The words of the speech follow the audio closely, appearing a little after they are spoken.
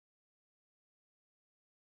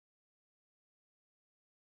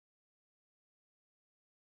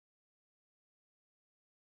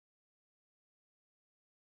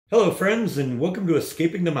Hello friends, and welcome to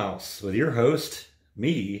Escaping the Mouse with your host,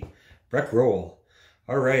 me, Breck Roll.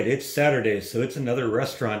 Alright, it's Saturday, so it's another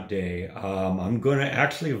restaurant day. I'm going to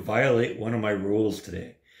actually violate one of my rules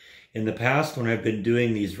today. In the past, when I've been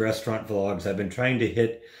doing these restaurant vlogs, I've been trying to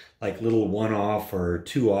hit like little one-off or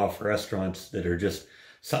two-off restaurants that are just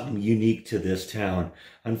something unique to this town.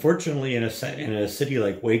 Unfortunately, in a city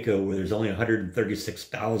like Waco, where there's only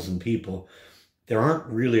 136,000 people, there aren't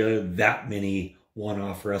really that many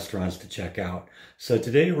one-off restaurants to check out. So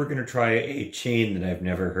today we're going to try a chain that I've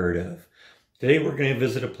never heard of. Today we're going to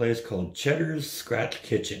visit a place called Cheddar's Scratch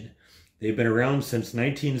Kitchen. They've been around since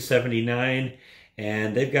 1979,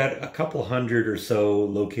 and they've got a couple hundred or so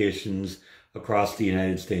locations across the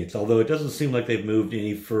United States, although it doesn't seem like they've moved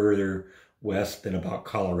any further west than about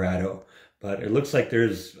Colorado. But it looks like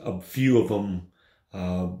there's a few of them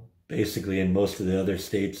basically in most of the other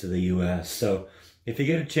states of the U.S. So if you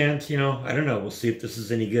get a chance, I don't know, we'll see if this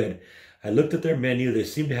is any good. I looked at their menu. They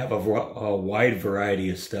seem to have a wide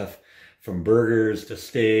variety of stuff, from burgers to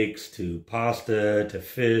steaks to pasta to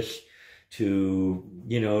fish to,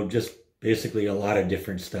 just basically a lot of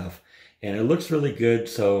different stuff. And it looks really good,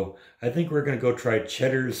 so I think we're going to go try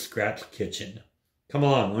Cheddar's Scratch Kitchen. Come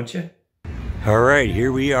along, won't you? All right,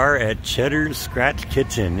 here we are at Cheddar's Scratch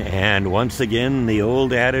Kitchen, and once again, the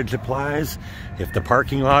old adage applies. If the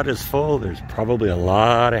parking lot is full, there's probably a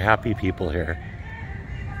lot of happy people here.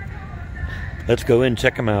 Let's go in and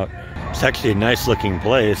check them out. It's actually a nice looking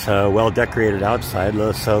place, well decorated outside,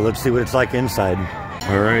 so let's see what it's like inside.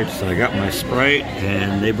 All right, so I got my Sprite,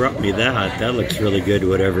 and they brought me that. That looks really good,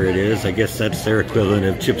 whatever it is. I guess that's their equivalent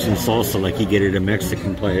of chips and salsa like you get at a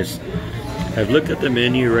Mexican place. I've looked at the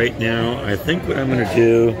menu right now. I think what I'm going to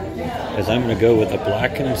do is I'm going to go with a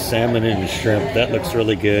blackened salmon and shrimp. That looks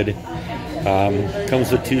really good.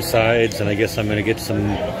 Comes with two sides, and I guess I'm going to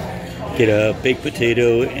get a baked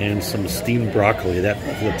potato and some steamed broccoli. That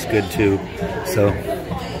looks good too. So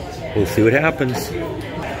we'll see what happens.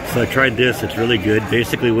 So I tried this. It's really good.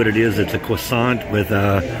 Basically what it is, it's a croissant with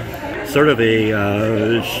sort of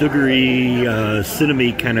a sugary,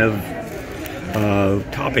 cinnamon kind of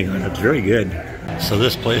topping on it. It's very good. So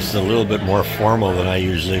this place is a little bit more formal than I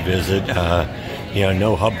usually visit.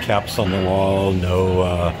 No hubcaps on the wall,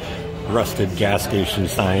 no rusted gas station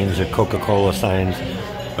signs or Coca-Cola signs.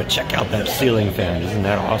 But check out that ceiling fan. Isn't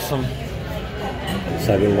that awesome?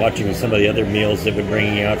 So I've been watching some of the other meals they've been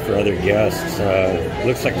bringing out for other guests.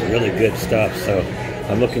 Looks like really good stuff, so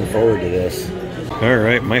I'm looking forward to this. All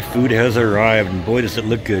right, my food has arrived, and boy does it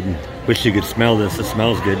look good. Wish you could smell this. It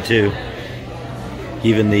smells good too.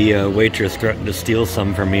 Even the waitress threatened to steal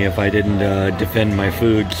some from me if I didn't defend my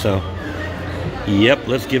food. So, yep,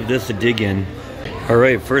 let's give this a dig in. All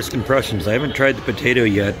right, first impressions. I haven't tried the potato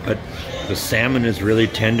yet, but the salmon is really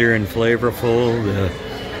tender and flavorful.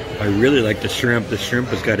 I really like the shrimp. The shrimp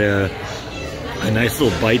has got a nice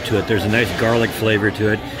little bite to it. There's a nice garlic flavor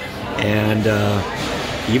to it. And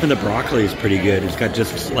even the broccoli is pretty good. It's got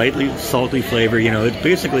just slightly salty flavor.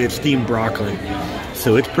 It's steamed broccoli.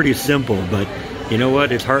 So it's pretty simple, but you know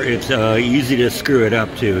what? It's hard. It's easy to screw it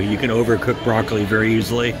up too. You can overcook broccoli very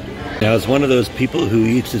easily. Now, as one of those people who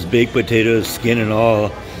eats his baked potatoes, skin and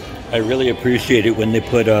all, I really appreciate it when they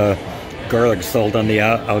put garlic salt on the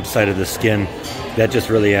outside of the skin. That just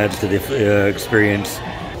really adds to the experience.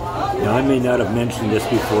 Now, I may not have mentioned this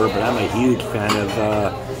before, but I'm a huge fan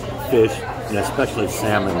of fish, and especially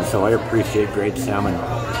salmon. So I appreciate great salmon.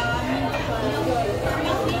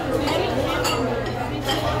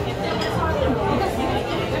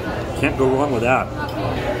 Can't go wrong with that.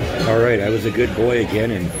 All right, I was a good boy again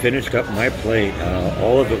and finished up my plate.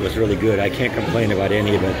 All of it was really good. I can't complain about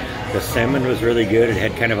any of it. The salmon was really good. It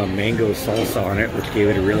had kind of a mango salsa on it, which gave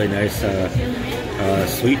it a really nice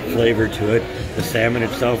sweet flavor to it. The salmon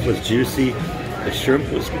itself was juicy. The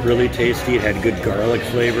shrimp was really tasty. It had good garlic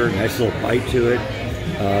flavor, nice little bite to it.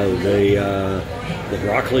 The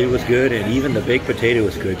broccoli was good, and even the baked potato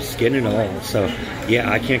was good, skin and all. So yeah,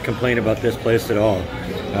 I can't complain about this place at all.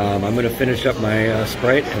 I'm going to finish up my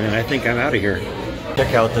Sprite, and then I think I'm out of here.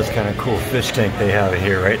 Check out this kind of cool fish tank they have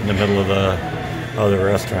here right in the middle of the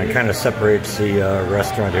restaurant. It kind of separates the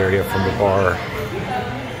restaurant area from the bar.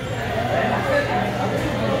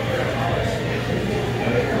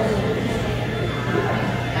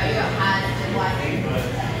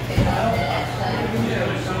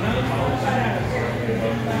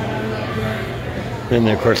 Then,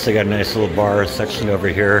 of course, they got a nice little bar section over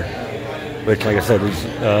here, which, like I said,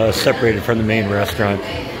 is separated from the main restaurant.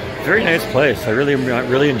 Very nice place. I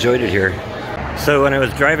really enjoyed it here. So when I was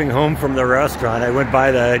driving home from the restaurant,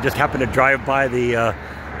 I just happened to drive by the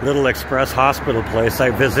little express hospital place I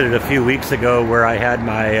visited a few weeks ago where I had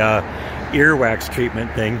my earwax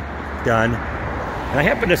treatment thing done. And I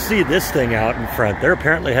happened to see this thing out in front. They're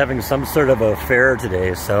apparently having some sort of a fair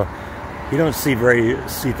today, so you don't see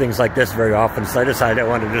things like this very often. So I decided I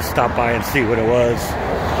wanted to just stop by and see what it was.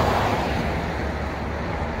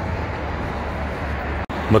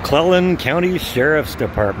 McClellan County Sheriff's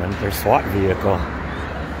Department, their SWAT vehicle.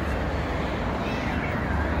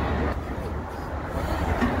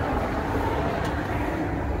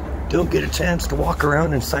 Don't get a chance to walk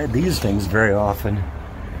around inside these things very often.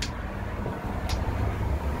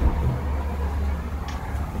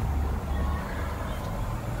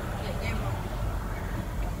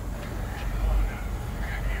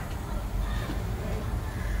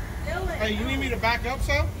 Hey, you need me to back up,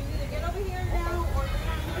 so? Get over here now, or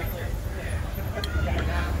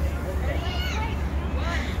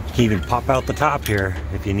You can even pop out the top here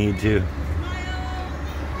if you need to.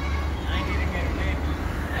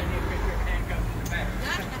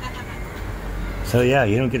 So yeah,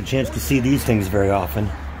 you don't get a chance to see these things very often.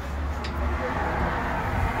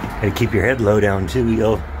 Gotta keep your head low down too.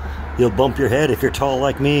 You'll bump your head if you're tall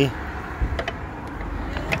like me.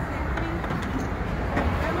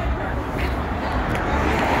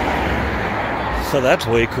 So that's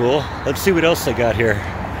way cool. Let's see what else they got here.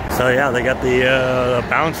 So yeah, they got the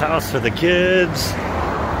bounce house for the kids.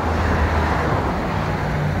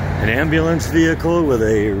 An ambulance vehicle with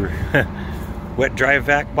a wet dry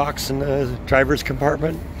vac box in the driver's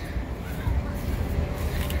compartment.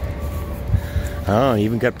 Oh,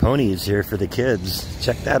 even got ponies here for the kids.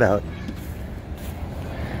 Check that out.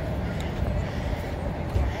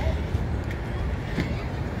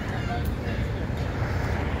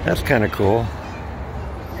 That's kind of cool.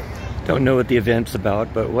 Don't know what the event's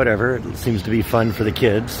about, but whatever. It seems to be fun for the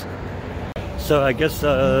kids. So I guess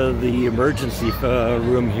the emergency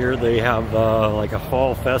room here, they have like a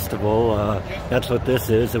fall festival. That's what this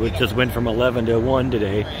is. It just went from 11 to 1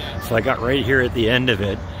 today. So I got right here at the end of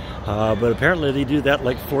it. But apparently they do that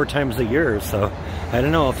like 4 times a year. So I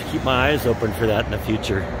don't know. I'll have to keep my eyes open for that in the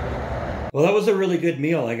future. Well, that was a really good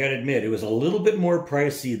meal, I gotta admit. It was a little bit more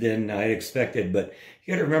pricey than I expected, but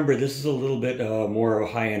you gotta remember this is a little bit more of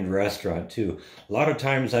a high-end restaurant too. A lot of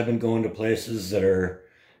times I've been going to places that are,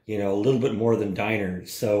 you know, a little bit more than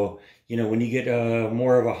diners. So, you know, when you get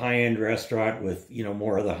more of a high-end restaurant with, you know,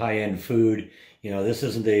 more of the high-end food, you know, this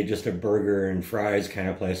isn't just a burger and fries kind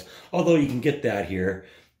of place. Although you can get that here.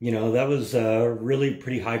 You know, that was really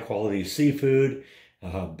pretty high-quality seafood,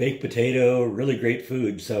 baked potato, really great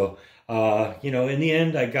food. So, you know, in the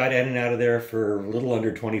end, I got in and out of there for a little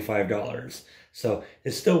under $25. So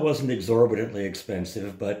it still wasn't exorbitantly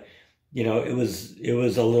expensive, but, you know, it was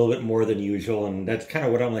a little bit more than usual. And that's kind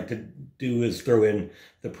of what I like to do, is throw in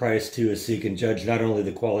the price too, so you can judge not only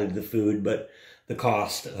the quality of the food, but the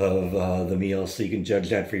cost of the meal, so you can judge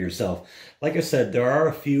that for yourself. Like I said, there are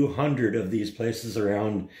a few hundred of these places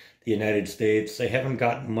around the United States. They haven't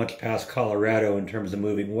gotten much past Colorado in terms of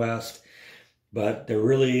moving west. But they're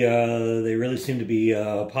really, they really seem to be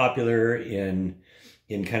popular in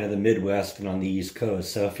kind of the Midwest and on the East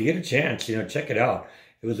Coast. So if you get a chance, you know, check it out.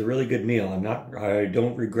 It was a really good meal. I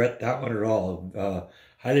don't regret that one at all.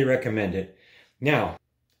 Highly recommend it. Now,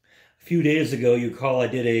 a few days ago, you recall I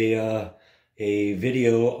did a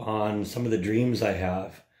video on some of the dreams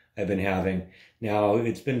I've been having. Now,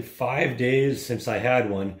 it's been 5 days since I had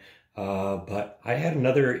one. But I had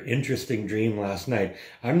another interesting dream last night.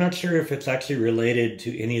 I'm not sure if it's actually related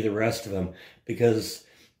to any of the rest of them, because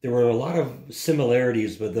there were a lot of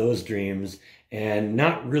similarities with those dreams and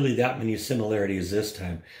not really that many similarities this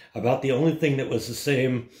time. About the only thing that was the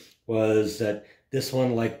same was that this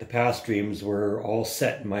one, like the past dreams, were all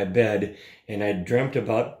set in my bed, and I dreamt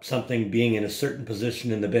about something being in a certain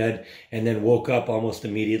position in the bed and then woke up almost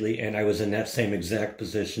immediately and I was in that same exact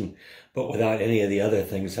position, but without any of the other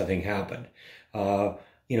things having happened.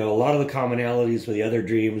 You know, a lot of the commonalities with the other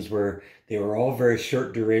dreams were, they were all very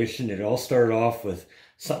short duration. It all started off with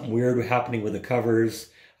something weird happening with the covers.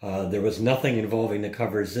 There was nothing involving the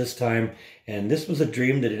covers this time, and this was a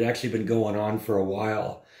dream that had actually been going on for a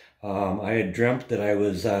while. I had dreamt that I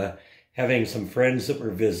was having some friends that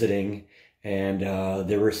were visiting, and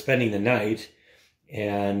they were spending the night.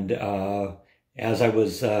 And as I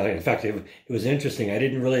was, in fact, it was interesting. I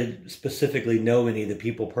didn't really specifically know any of the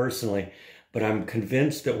people personally, but I'm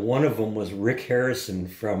convinced that one of them was Rick Harrison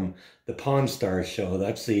from the Pawn Stars show.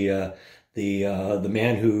 That's the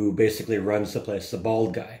man who basically runs the place, the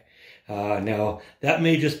bald guy. Now, that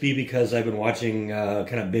may just be because I've been watching,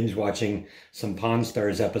 kind of binge watching some Pawn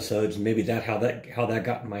Stars episodes. Maybe how that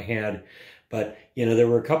got in my head. But, you know, there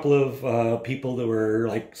were a couple of people that were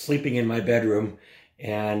like sleeping in my bedroom,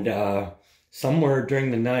 and somewhere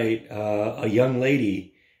during the night, a young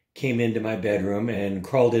lady came into my bedroom and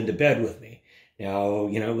crawled into bed with me. Now,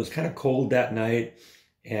 you know, it was kind of cold that night,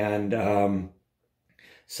 and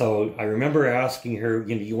so I remember asking her,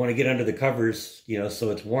 you know, you want to get under the covers, you know,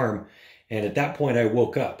 so it's warm. And at that point, I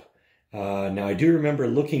woke up. Now, I do remember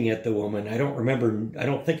looking at the woman. I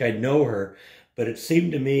don't think I know her, but it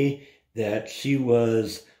seemed to me that she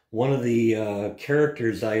was one of the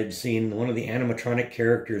characters I had seen, one of the animatronic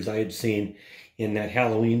characters I had seen in that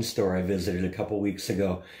Halloween store I visited a couple weeks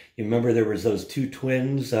ago. You remember there was those two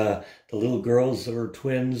twins, the little girls that were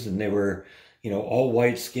twins, and they were, you know, all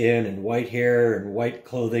white skin and white hair and white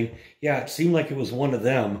clothing. Yeah, it seemed like it was one of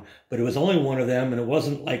them, but it was only one of them, and it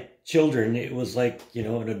wasn't like children. It was like, you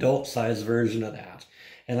know, an adult-sized version of that.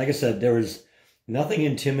 And like I said, there was nothing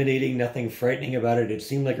intimidating, nothing frightening about it. It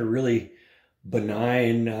seemed like a really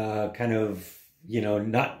benign kind of, you know,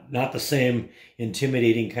 not the same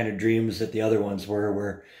intimidating kind of dreams that the other ones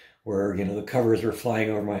were, where you know, the covers were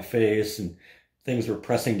flying over my face and things were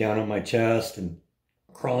pressing down on my chest and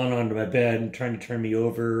crawling onto my bed and trying to turn me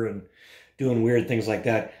over and doing weird things like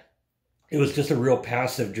that. It was just a real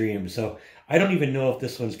passive dream. So I don't even know if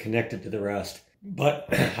this one's connected to the rest, but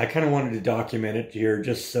I kind of wanted to document it here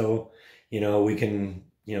just so, you know, we can,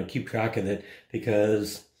 you know, keep track of it,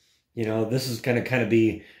 because, you know, this is going to kind of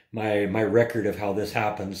be my record of how this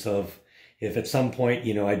happened. So if at some point,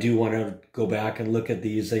 you know, I do want to go back and look at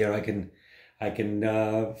these, you know, I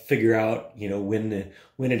can figure out, you know, when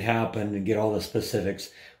it happened and get all the specifics.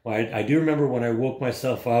 Well, I do remember when I woke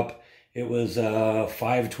myself up, it was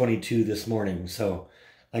 5:22 this morning. So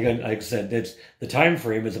like I said, it's the time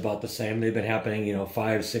frame is about the same. They've been happening, you know,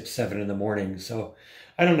 5, 6, 7 in the morning. So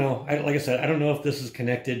I don't know. Like I said, I don't know if this is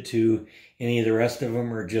connected to any of the rest of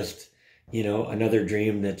them, or just, you know, another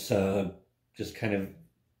dream that's just kind of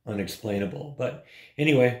unexplainable. But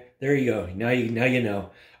anyway, there you go. Now you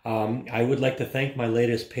know. I would like to thank my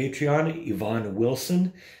latest Patreon, Yvonne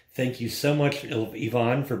Wilson. Thank you so much,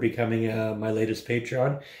 Yvonne, for becoming my latest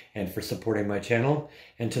Patreon and for supporting my channel.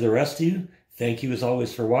 And to the rest of you, thank you as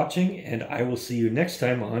always for watching, and I will see you next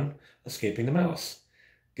time on Escaping the Mouse.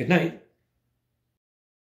 Good night.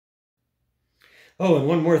 Oh, and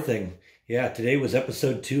one more thing. Yeah, today was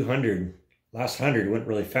episode 200. Last 100 went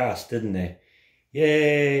really fast, didn't they?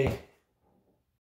 Yay!